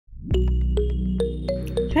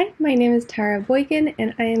Hi, my name is Tara Boykin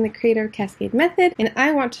and I am the creator of Cascade Method, and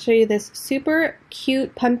I want to show you this super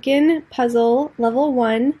cute pumpkin puzzle level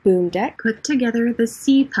 1 boom deck. Put together the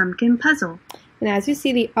C pumpkin puzzle. And as you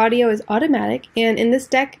see, the audio is automatic, and in this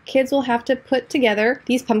deck, kids will have to put together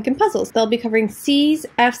these pumpkin puzzles. They'll be covering C's,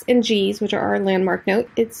 F's, and G's, which are our landmark note.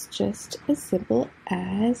 It's just as simple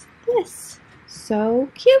as this. So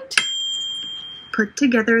cute! Put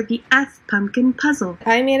together the F pumpkin puzzle.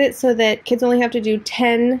 I made it so that kids only have to do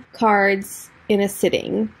 10 cards in a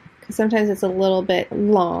sitting, because sometimes it's a little bit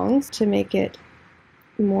long. To make it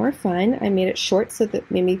more fun, I made it short so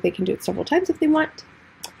that maybe they can do it several times if they want.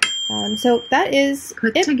 So that is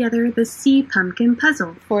Put together the C pumpkin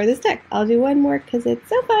puzzle for this deck. I'll do one more because it's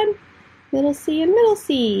so fun. Little C and middle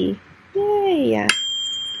C. Yay!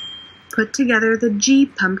 Put together the G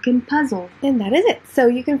pumpkin puzzle. And that is it. So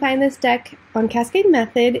you can find this deck on Cascade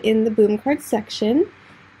Method in the Boom Cards section.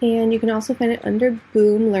 And you can also find it under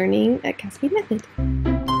Boom Learning at Cascade Method.